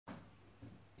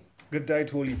Good day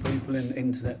to all you people in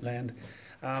internet land.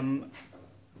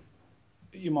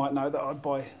 You might know that I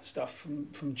buy stuff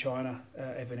from China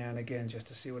every now and again just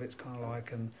to see what it's kind of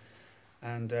like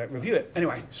and review it.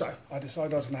 Anyway, so I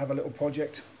decided I was going to have a little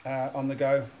project on the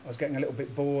go. I was getting a little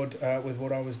bit bored with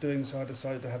what I was doing, so I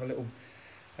decided to have a little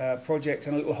project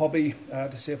and a little hobby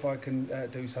to see if I can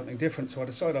do something different. So I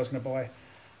decided I was going to buy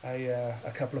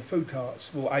a couple of food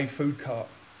carts, well, a food cart,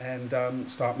 and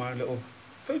start my own little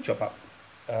food shop up,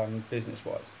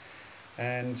 business-wise.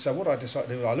 And so what I decided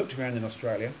to do, I looked around in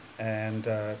Australia and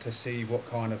to see what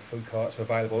kind of food carts were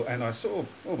available, and I saw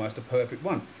almost a perfect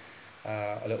one,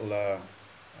 a little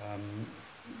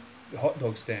hot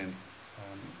dog stand,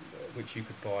 which you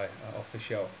could buy off the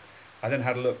shelf. I then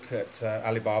had a look at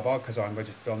Alibaba, because I'm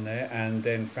registered on there, and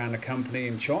then found a company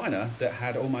in China that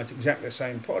had almost exactly the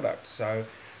same product. So,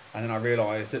 and then I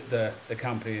realised that the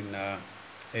company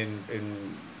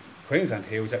in Queensland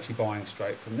here was actually buying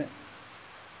straight from there.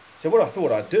 So what I thought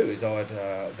I'd do is I'd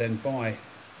then buy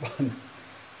one,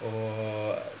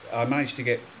 or I managed to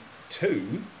get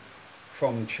two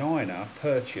from China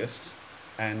purchased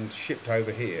and shipped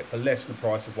over here for less than the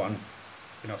price of one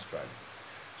in Australia.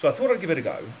 So I thought I'd give it a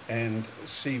go and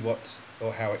see what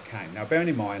or how it came. Now, bearing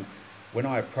in mind, when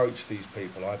I approach these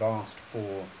people, I've asked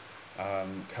for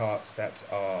carts that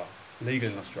are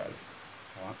legal in Australia.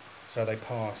 All right? So they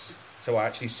pass. So I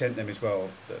actually sent them as well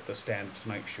the standards to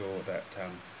make sure that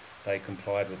they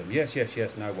complied with them. Yes,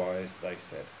 no worries, they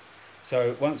said.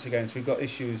 So once again, so we've got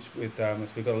issues with, so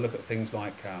we've got to look at things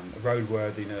like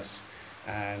roadworthiness,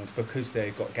 and because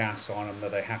they've got gas on them,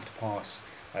 that they have to pass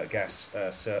gas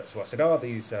certs. So I said, are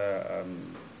these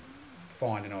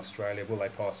fine in Australia? Will they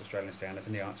pass Australian standards?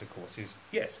 And the answer, of course, is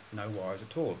yes, no worries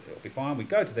at all. It'll be fine. We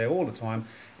go to there all the time,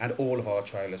 and all of our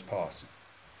trailers pass.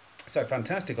 So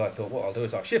fantastic, I thought. What I'll do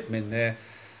is I'll ship them in there,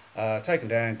 take them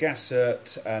down, gas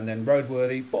cert, and then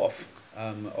roadworthy, boff,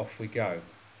 off we go.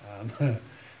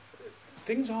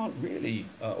 Things aren't really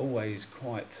always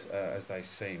quite as they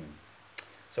seem.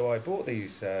 So I brought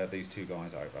these two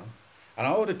guys over, and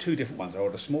I ordered two different ones. I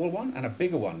ordered a small one and a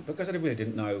bigger one, because I really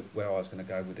didn't know where I was going to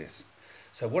go with this.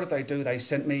 So what did they do? They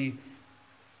sent me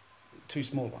two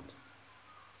small ones.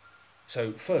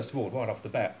 So first of all, right off the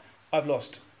bat, I've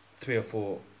lost $300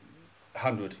 or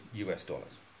 $400 US.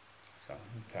 So,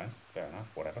 okay, fair enough,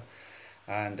 whatever.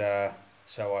 And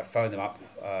so I phoned them up,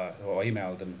 or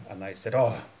emailed them, and they said,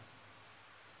 oh,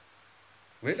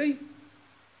 really?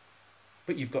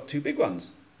 But you've got two big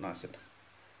ones. And I said,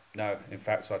 no, in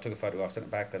fact, so I took a photograph, sent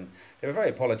it back, and they were very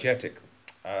apologetic,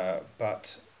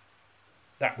 but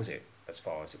that was it, as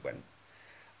far as it went.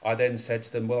 I then said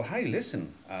to them, well, hey,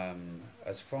 listen,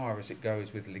 as far as it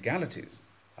goes with legalities,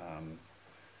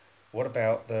 what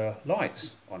about the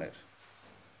lights on it?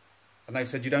 And they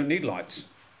said, you don't need lights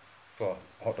for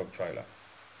a hot dog trailer,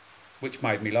 which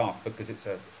made me laugh, because it's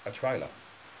a trailer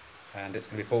and it's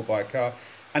going to be pulled by a car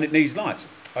and it needs lights.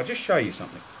 I'll just show you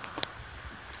something.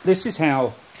 This is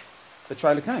how the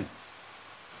trailer came.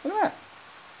 Look at that.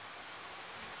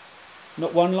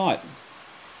 Not one light.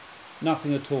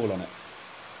 Nothing at all on it.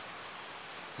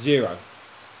 Zero.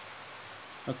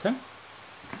 Okay.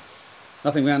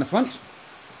 Nothing around the front.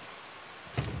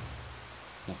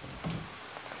 Nothing.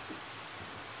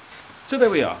 So there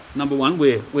we are. Number one,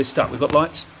 we're stuck. We've got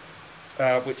lights,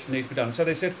 which need to be done. So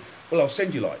they said, well, I'll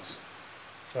send you lights.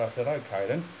 So I said, okay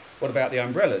then. What about the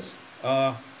umbrellas?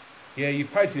 Yeah,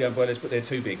 you've paid for the umbrellas, but they're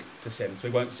too big to send, so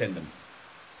we won't send them.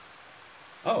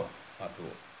 Oh, I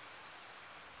thought.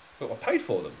 But I paid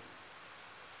for them.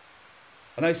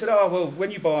 And they said, oh, well,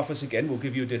 when you buy off us again, we'll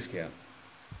give you a discount.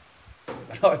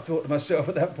 And I thought to myself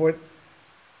at that point,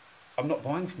 I'm not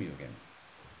buying from you again.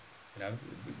 You know,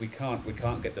 we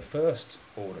can't get the first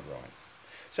order right.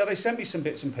 So they sent me some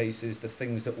bits and pieces, the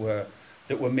things that were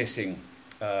missing.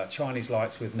 Chinese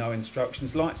lights with no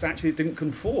instructions, lights actually didn't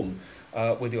conform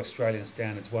with the Australian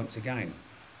standards once again.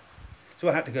 So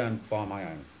I had to go and buy my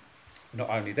own. Not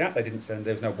only that, they didn't send,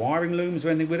 there was no wiring looms or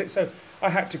anything with it, so I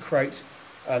had to create,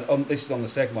 this is on the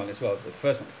second one as well, the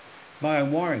first one, my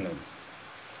own wiring looms.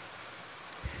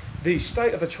 The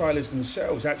state of the trailers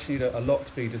themselves actually need a lot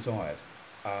to be desired.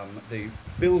 The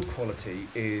build quality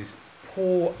is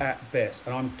poor at best,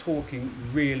 and I'm talking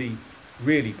really,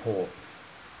 really poor.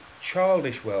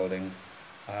 Childish welding,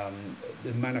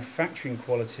 the manufacturing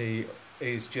quality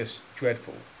is just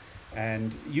dreadful,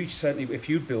 and you certainly, if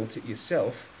you built it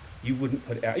yourself, you wouldn't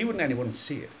put it out, you wouldn't let anyone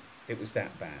see it. It was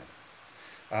that bad.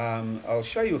 I'll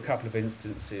show you a couple of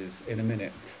instances in a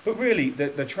minute, but really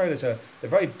the trailers they're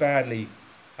very badly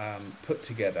put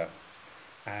together,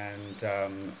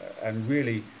 and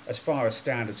really, as far as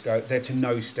standards go, they're to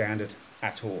no standard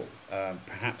at all.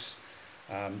 Perhaps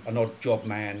an odd job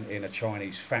man in a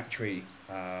Chinese factory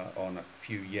on a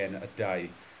few yen a day.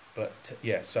 But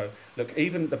yeah, so look,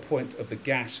 even the point of the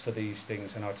gas for these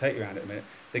things, and I'll take you around it in a minute,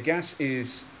 the gas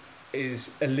is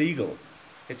illegal.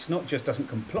 It's not just doesn't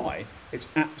comply, it's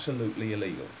absolutely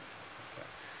illegal. Okay.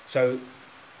 So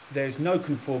there's no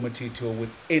conformity at all with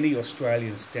any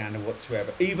Australian standard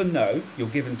whatsoever, even though you're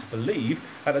given to believe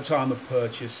at the time of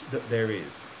purchase that there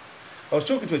is. I was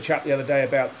talking to a chap the other day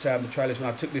about the trailers when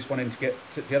I took this one in to get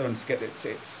the other one to get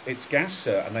its gas,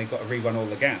 and they got to rerun all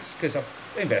the gas because I've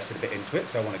invested a bit into it,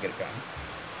 so I want to get it going.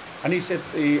 And he said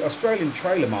the Australian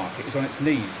trailer market is on its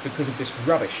knees because of this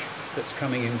rubbish that's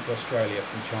coming into Australia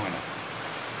from China.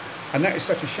 And that is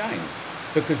such a shame,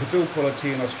 because the build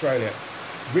quality in Australia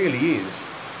really is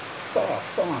far,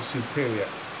 far superior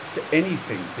to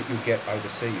anything that you get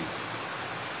overseas.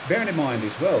 Bearing in mind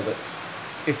as well that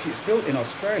if it's built in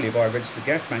Australia by a registered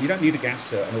gas man, you don't need a gas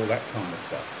cert and all that kind of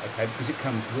stuff, okay, because it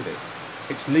comes with it.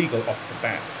 It's legal off the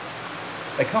bat.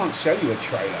 They can't sell you a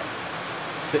trailer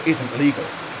that isn't legal,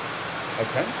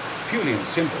 okay? Purely and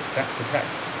simple, that's the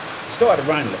case. It started to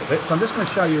rain a little bit, so I'm just going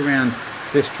to show you around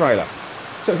this trailer.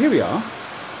 So here we are,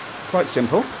 quite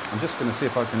simple. I'm just going to see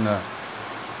if I can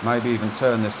maybe even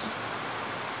turn this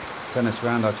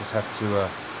around. I just have to,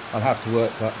 I'll have to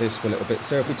work like this for a little bit.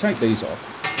 So if we take these off,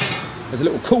 there's a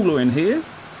little cooler in here,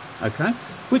 okay,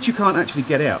 which you can't actually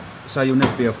get out, so you'll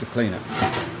never be able to clean it.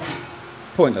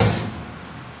 Pointless.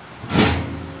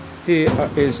 Here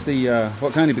is the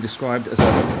what can only be described as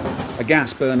a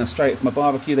gas burner straight from a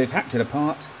barbecue. They've hacked it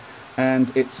apart,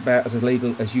 and it's about as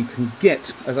illegal as you can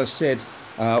get. As I said,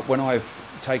 when I've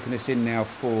taken this in now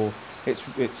for its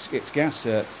gas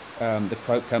cert, the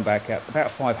quote come back at about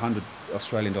 500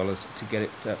 Australian dollars to get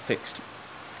it fixed.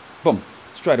 Boom,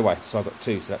 straight away. So I've got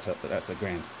two, so that's a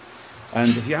grand. And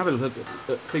if you have a look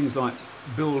at things like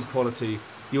build quality,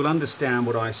 you'll understand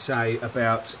what I say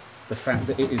about the fact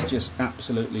that it is just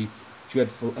absolutely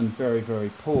dreadful and very, very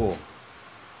poor.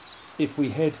 If we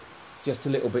head just a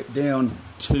little bit down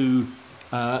to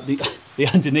the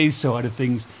underneath side of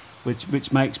things,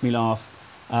 which makes me laugh,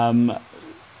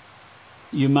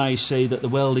 you may see that the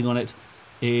welding on it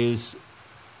it's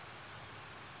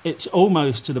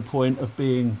almost to the point of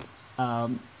being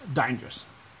dangerous.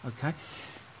 Okay,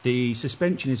 the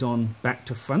suspension is on back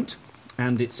to front,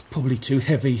 and it's probably too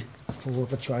heavy for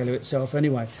the trailer itself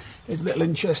anyway. There's a little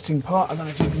interesting part, I don't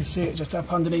know if you can see it just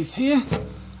up underneath here.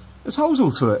 There's holes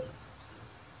all through it.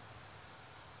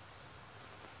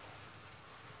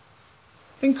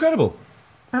 Incredible,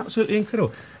 absolutely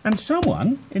incredible. And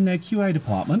someone in their QA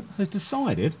department has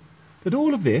decided that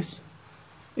all of this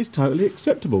is totally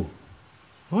acceptable,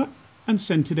 right? And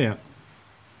sent it out.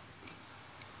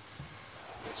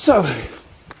 So,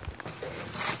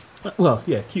 well,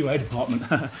 yeah, QA department,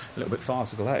 a little bit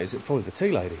farcical that is, it's probably the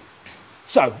tea lady.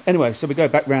 So, anyway, so we go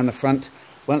back round the front,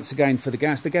 once again for the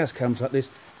gas. The gas comes like this,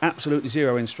 absolutely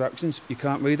zero instructions, you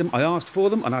can't read them. I asked for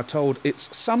them and I told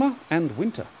it's summer and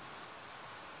winter.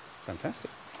 Fantastic.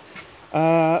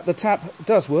 The tap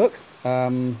does work,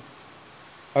 only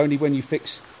when you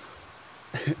fix,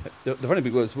 the funny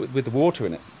bit was with the water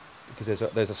in it, because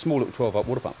there's a small little 12-volt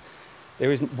water pump.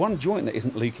 There isn't one joint that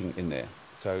isn't leaking in there,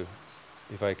 so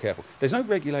be very careful. There's no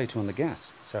regulator on the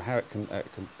gas, so how it can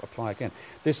apply again.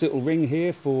 This little ring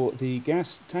here for the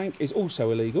gas tank is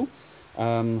also illegal,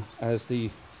 as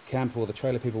the camper or the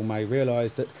trailer people may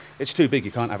realise that it's too big,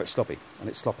 you can't have it sloppy, and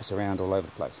it sloppers around all over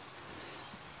the place.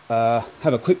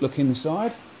 Have a quick look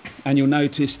inside, and you'll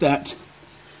notice that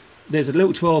there's a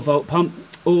little 12-volt pump,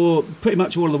 or pretty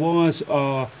much all of the wires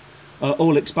are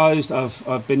all exposed.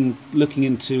 I've been looking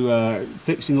into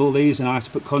fixing all these, and I have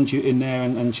to put conduit in there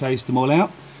and chase them all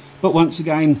out. But once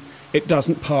again, it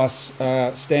doesn't pass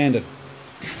standard.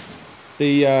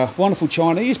 The wonderful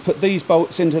Chinese put these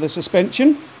bolts into the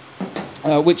suspension,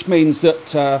 which means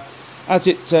that as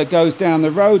it goes down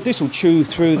the road, this will chew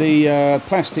through the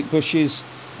plastic bushes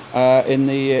in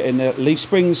the leaf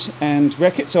springs and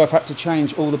wreck it. So I've had to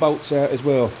change all the bolts out as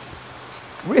well.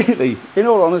 Really, in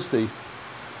all honesty,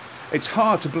 it's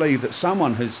hard to believe that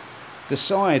someone has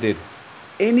decided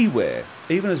anywhere,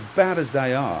 even as bad as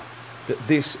they are, that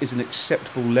this is an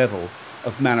acceptable level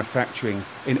of manufacturing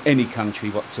in any country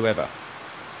whatsoever.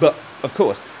 But, of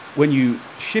course, when you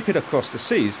ship it across the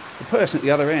seas, the person at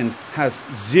the other end has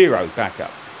zero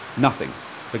backup, nothing,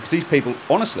 because these people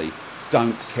honestly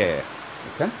don't care.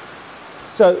 Okay?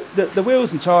 So the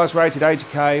wheels and tyres rated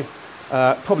 80k,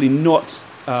 probably not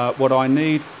what I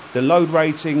need. The load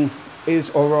rating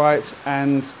is alright,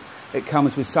 and it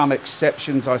comes with some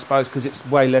exceptions, I suppose, because it's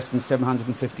way less than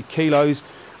 750 kilos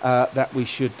that we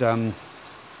should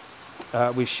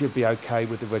we should be okay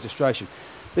with the registration.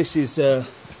 This is the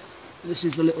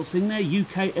little thing there,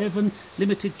 UK Evan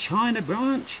Limited China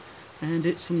branch, and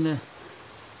it's from the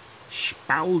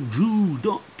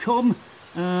Baoju.com,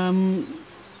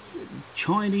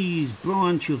 Chinese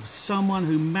branch of someone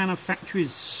who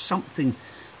manufactures something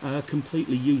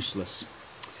completely useless.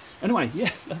 Anyway, yeah,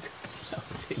 look,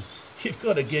 you've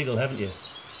got a giggle, haven't you?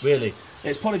 Really,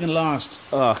 it's probably going to last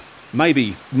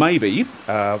maybe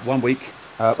 1 week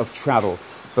of travel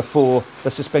before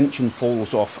the suspension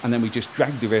falls off, and then we just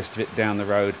drag the rest of it down the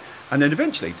road, and then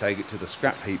eventually take it to the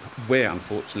scrap heap, where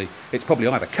unfortunately it's probably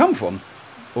either come from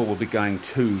or will be going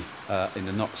to in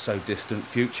the not so distant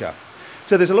future.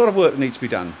 So there's a lot of work that needs to be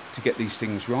done to get these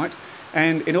things right,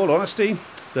 and in all honesty,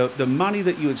 the money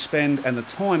that you would spend and the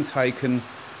time taken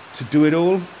to do it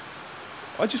all,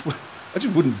 I just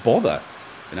wouldn't bother.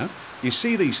 You know, you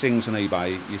see these things on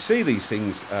eBay, you see these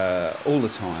things all the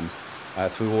time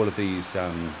through all of these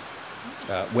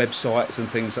websites and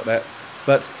things like that.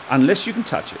 But unless you can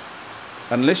touch it,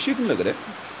 unless you can look at it,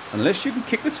 unless you can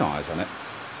kick the tyres on it,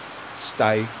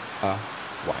 stay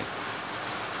away.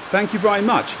 Thank you very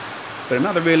much. But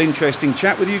another real interesting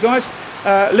chat with you guys.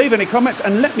 Leave any comments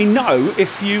and let me know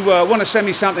if you want to send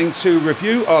me something to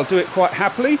review. I'll do it quite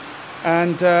happily,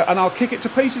 and I'll kick it to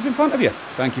pieces in front of you.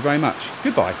 Thank you very much.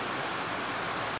 Goodbye.